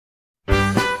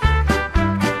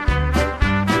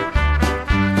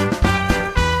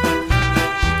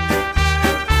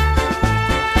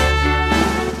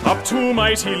To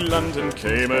mighty London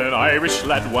came an Irish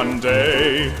lad one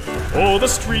day. All the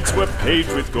streets were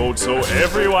paved with gold, so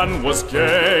everyone was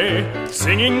gay,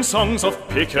 singing songs of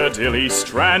Piccadilly,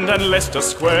 Strand and Leicester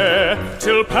Square,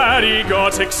 till Paddy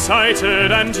got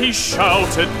excited and he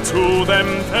shouted to them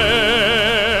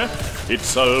there.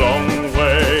 It's a long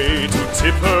way to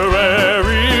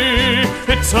Tipperary,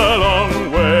 it's a long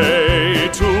way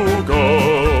to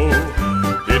go.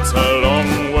 It's a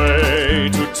long way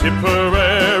to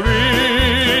Tipperary,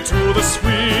 to the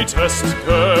sweetest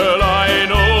girl I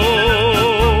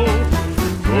know.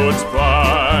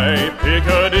 Goodbye,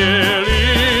 Piccadilly,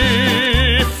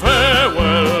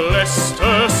 farewell,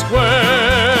 Leicester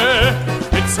Square.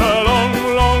 It's a long,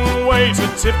 long way to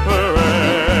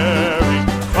Tipperary,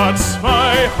 but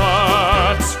my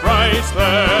heart's right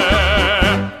there.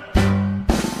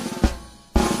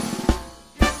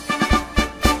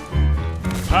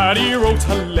 Paddy wrote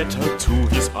a letter to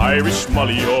his Irish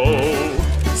Molly-o,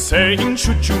 saying,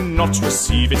 should you not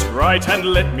receive it, write and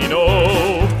let me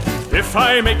know. If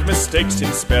I make mistakes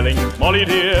in spelling, Molly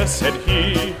dear, said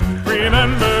he,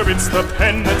 remember it's the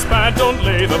pen that's bad, don't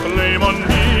lay the blame on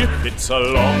me. It's a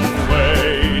long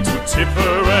way to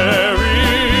Tipperary,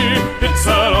 it's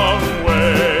a long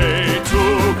way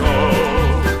to go.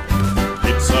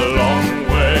 It's a long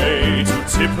way to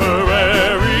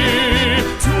Tipperary,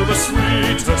 to the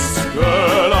sweetest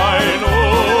girl I know.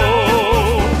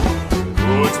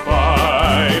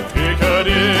 Goodbye,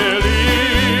 Piccadilly,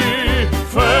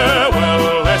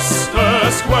 farewell,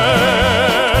 Leicester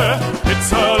Square.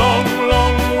 It's a long,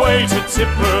 long way to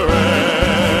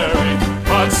Tipperary,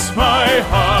 but my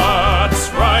heart's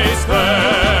right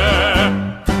there.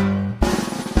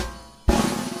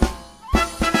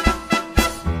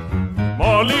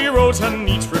 Molly wrote a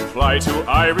neat reply to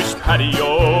Irish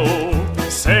Paddy-o,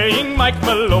 saying Mike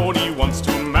Maloney wants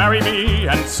to marry me,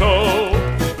 and so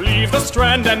leave the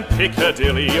Strand and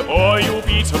Piccadilly, or you'll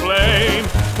be to blame.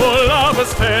 For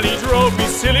lovers fairly drove me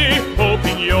silly,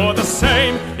 hoping you're the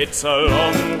same. It's a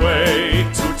long way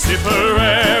to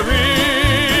Tipperary,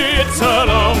 it's a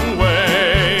long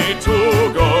way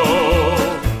to go.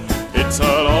 It's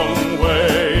a long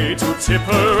way to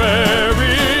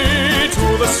Tipperary,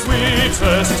 to the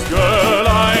sweetest girl